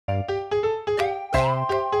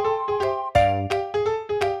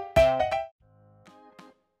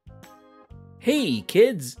Hey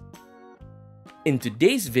kids! In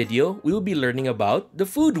today's video, we'll be learning about the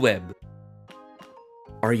food web.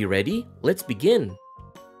 Are you ready? Let's begin.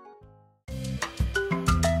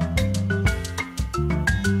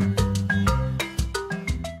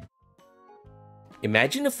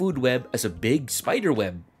 Imagine a food web as a big spider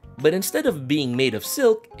web, but instead of being made of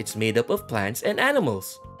silk, it's made up of plants and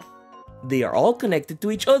animals. They are all connected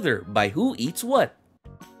to each other by who eats what.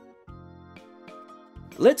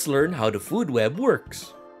 Let's learn how the food web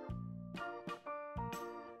works.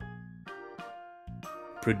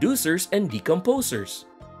 Producers and decomposers.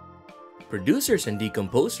 Producers and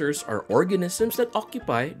decomposers are organisms that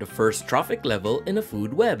occupy the first trophic level in a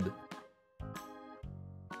food web.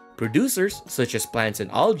 Producers, such as plants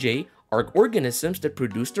and algae, are organisms that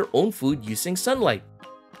produce their own food using sunlight.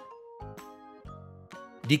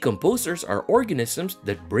 Decomposers are organisms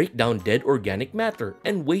that break down dead organic matter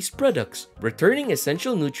and waste products, returning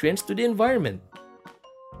essential nutrients to the environment.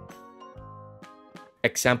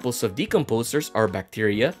 Examples of decomposers are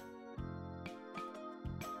bacteria,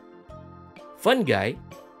 fungi,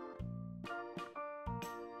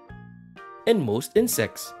 and most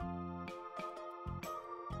insects.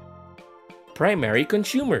 Primary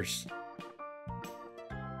consumers.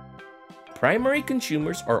 Primary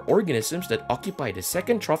consumers are organisms that occupy the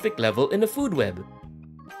second trophic level in the food web.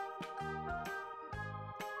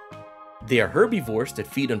 They are herbivores that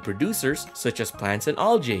feed on producers such as plants and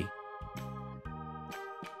algae.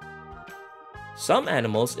 Some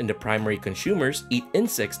animals in the primary consumers eat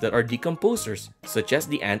insects that are decomposers, such as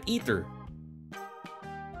the anteater.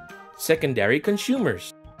 Secondary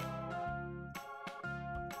consumers.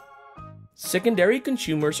 Secondary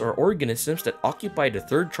consumers are organisms that occupy the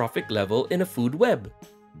third trophic level in a food web.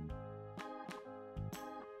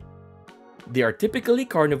 They are typically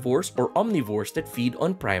carnivores or omnivores that feed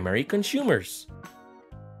on primary consumers.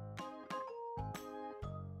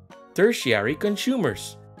 Tertiary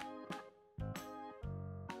consumers.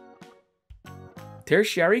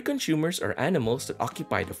 Tertiary consumers are animals that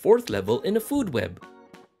occupy the fourth level in a food web.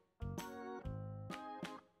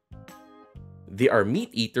 They are meat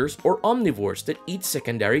eaters or omnivores that eat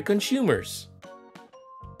secondary consumers.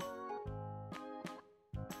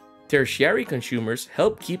 Tertiary consumers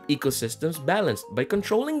help keep ecosystems balanced by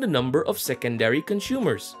controlling the number of secondary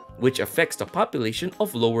consumers, which affects the population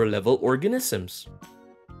of lower-level organisms.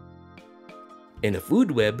 In a food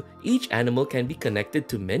web, each animal can be connected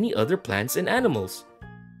to many other plants and animals.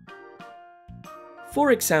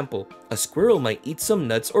 For example, a squirrel might eat some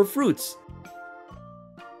nuts or fruits,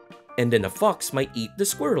 and then a fox might eat the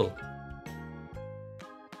squirrel.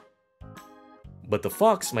 But the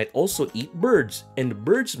fox might also eat birds, and the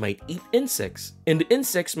birds might eat insects, and the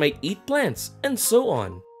insects might eat plants, and so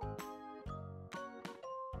on.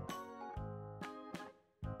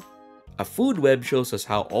 A food web shows us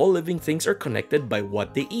how all living things are connected by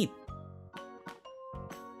what they eat.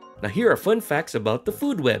 Now here are fun facts about the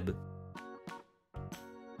food web.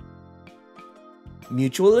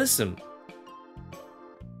 Mutualism.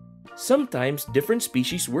 Sometimes different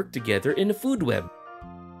species work together in a food web.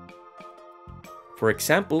 For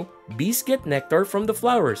example, bees get nectar from the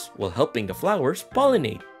flowers while helping the flowers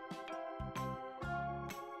pollinate.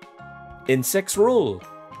 Insects' role.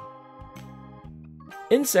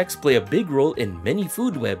 Insects play a big role in many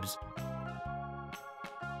food webs.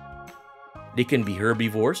 They can be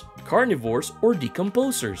herbivores, carnivores, or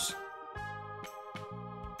decomposers.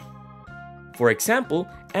 For example,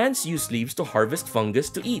 ants use leaves to harvest fungus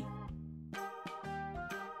to eat.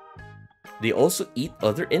 They also eat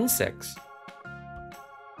other insects.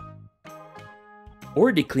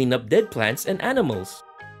 Or they clean up dead plants and animals.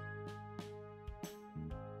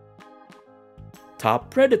 Top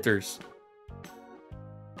predators.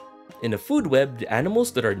 In a food web, the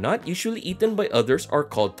animals that are not usually eaten by others are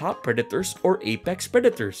called top predators or apex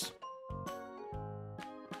predators.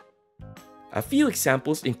 A few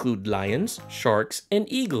examples include lions, sharks,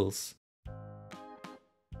 and eagles.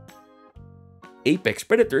 Apex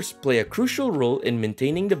predators play a crucial role in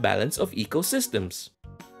maintaining the balance of ecosystems.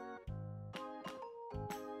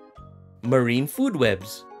 Marine food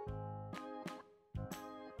webs.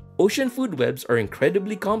 Ocean food webs are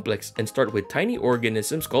incredibly complex and start with tiny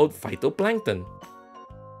organisms called phytoplankton.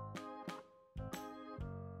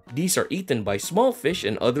 These are eaten by small fish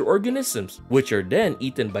and other organisms, which are then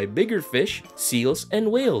eaten by bigger fish, seals,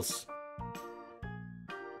 and whales.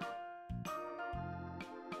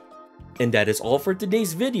 And that is all for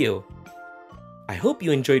today's video. I hope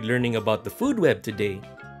you enjoyed learning about the food web today.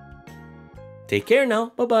 Take care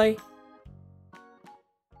now, bye-bye!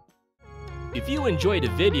 If you enjoyed the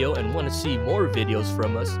video and want to see more videos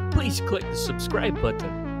from us, please click the subscribe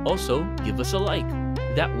button. Also, give us a like.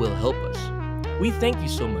 That will help us. We thank you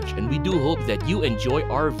so much and we do hope that you enjoy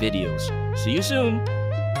our videos. See you soon!